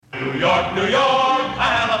New York, New York, a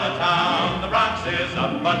hell of a town. The Bronx is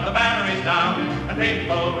up, but the Battery's down. And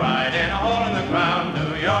people ride in a hole in the ground.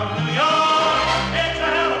 New York, New York, it's a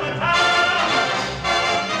hell of a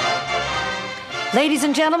town. Ladies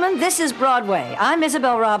and gentlemen, this is Broadway. I'm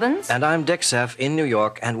Isabel Robbins. And I'm Dick Seff in New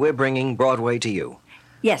York, and we're bringing Broadway to you.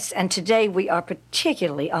 Yes, and today we are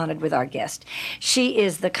particularly honored with our guest. She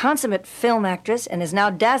is the consummate film actress and is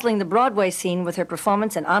now dazzling the Broadway scene with her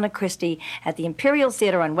performance in Anna Christie at the Imperial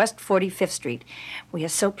Theater on West 45th Street. We are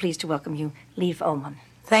so pleased to welcome you, Liv Ullmann.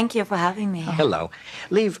 Thank you for having me. Hello.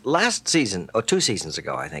 Liv, last season, or 2 seasons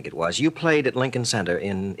ago, I think it was, you played at Lincoln Center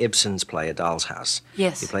in Ibsen's play, A Doll's House.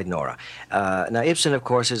 Yes. You played Nora. Now, Ibsen, of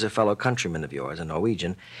course, is a fellow countryman of yours, a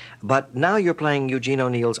Norwegian, but now you're playing Eugene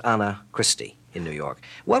O'Neill's Anna Christie in New York.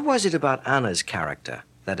 What was it about Anna's character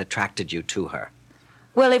that attracted you to her?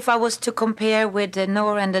 Well, if I was to compare with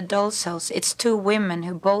Nora and the Doll's House, it's 2 women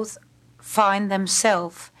who both find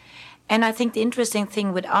themselves. And I think the interesting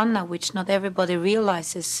thing with Anna, which not everybody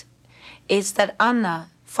realizes, is that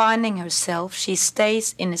Anna, finding herself, she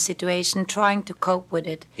stays in a situation trying to cope with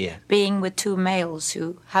it, being with 2 males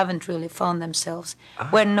who haven't really found themselves.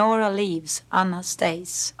 When Nora leaves, Anna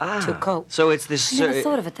stays to cope. So it's this... I never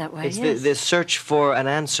thought of it that way, It's yes. this search for an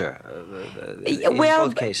answer in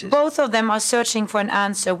both cases. Both of them are searching for an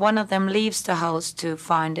answer. One of them leaves the house to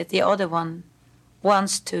find it. The other one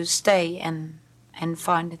wants to stay and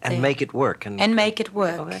find it there. And make it work. And make it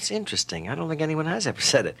work. Oh, that's interesting. I don't think anyone has ever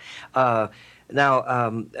said it. Now,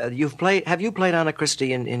 have you played Anna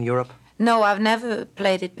Christie in Europe? No, I've never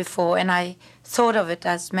played it before, and I thought of it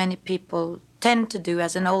as many people tend to do,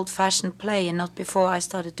 as an old-fashioned play, and not before I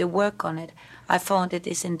started to work on it. I found it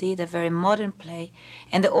is indeed a very modern play,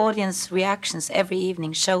 and the audience reactions every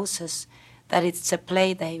evening shows us that it's a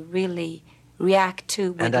play they really react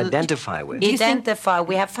to. And identify with. We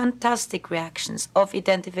have fantastic reactions of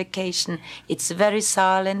identification. It's very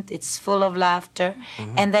silent, it's full of laughter,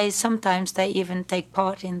 and sometimes they even take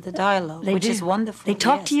part in the dialogue, which is wonderful. They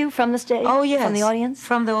talk to you from the stage? Oh, yes. From the audience?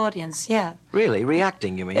 From the audience, yeah. Really?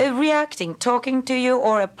 Reacting, you mean? Reacting, talking to you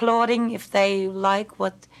or applauding if they like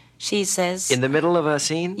what she says. In the middle of a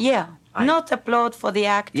scene? Yeah. Not applaud for the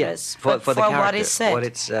actress, yes, but for the character, what is said. What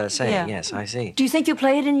it's saying, Yeah. Yes, I see. Do you think you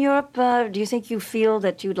play it in Europe? Do you think you feel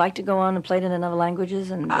that you'd like to go on and play it in other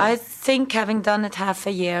languages? And I think, having done it half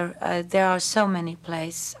a year, there are so many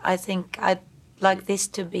plays. I think I'd like this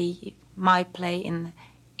to be my play in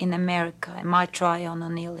America, and my try on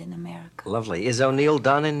O'Neill in America. Lovely. Is O'Neill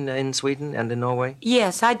done in Sweden and in Norway?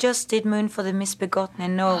 Yes, I just did Moon for the Misbegotten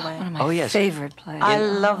in Norway. One of my favorite plays. I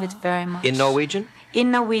love it very much. In Norwegian? In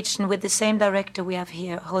Norwegian, with the same director we have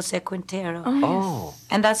here, Jose Quintero. Oh.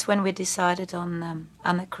 And that's when we decided on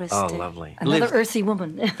Anna Christie. Oh, lovely. Another earthy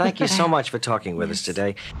woman. Thank you so much for talking with us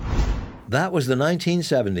today. That was the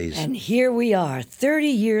 1970s. And here we are, 30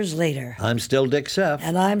 years later. I'm still Dick Seff.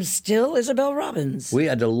 And I'm still Isabel Robbins. We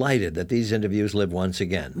are delighted that these interviews live once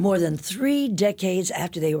again. More than 3 decades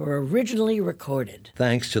after they were originally recorded.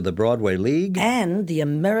 Thanks to the Broadway League. And the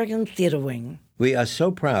American Theater Wing. We are so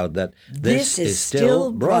proud that this is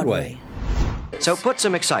still Broadway. So put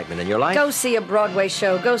some excitement in your life. Go see a Broadway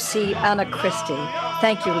show. Go see Anna Christie.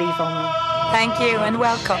 Thank you, Liv Ullmann. Thank you, and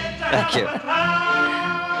welcome. Thank you.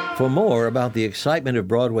 For more about the excitement of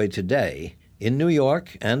Broadway today, in New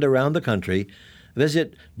York and around the country,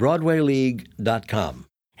 visit BroadwayLeague.com.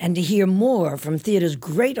 And to hear more from theater's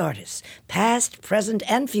great artists, past, present,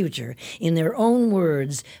 and future, in their own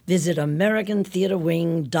words, visit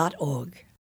AmericanTheaterWing.org.